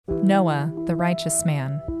Noah, the righteous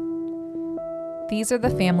man. These are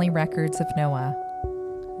the family records of Noah.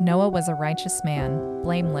 Noah was a righteous man,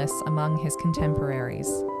 blameless among his contemporaries.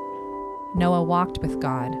 Noah walked with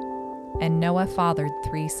God, and Noah fathered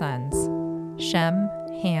 3 sons, Shem,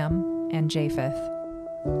 Ham, and Japheth.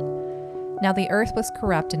 Now the earth was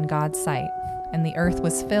corrupt in God's sight, and the earth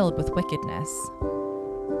was filled with wickedness.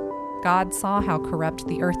 God saw how corrupt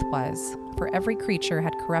the earth was, for every creature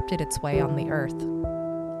had corrupted its way on the earth.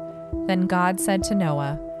 Then God said to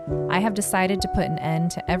Noah, I have decided to put an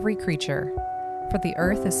end to every creature, for the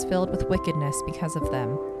earth is filled with wickedness because of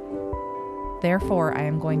them. Therefore I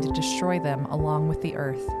am going to destroy them along with the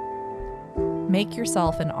earth. Make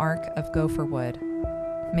yourself an ark of gopher wood.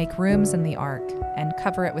 Make rooms in the ark, and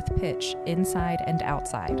cover it with pitch inside and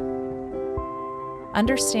outside.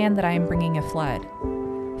 Understand that I am bringing a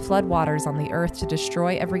flood waters on the earth to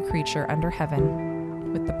destroy every creature under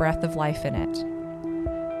heaven with the breath of life in it.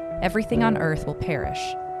 Everything on earth will perish,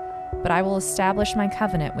 but I will establish my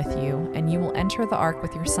covenant with you, and you will enter the ark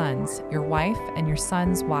with your sons, your wife, and your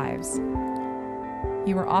sons' wives.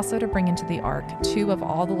 You are also to bring into the ark 2 of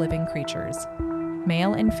all the living creatures,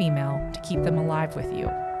 male and female, to keep them alive with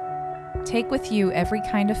you. Take with you every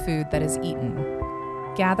kind of food that is eaten.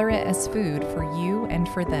 Gather it as food for you and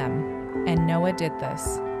for them. And Noah did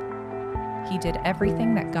this. He did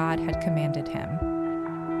everything that God had commanded him.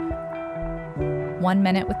 1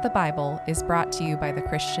 Minute with the Bible is brought to you by the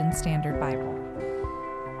Christian Standard Bible.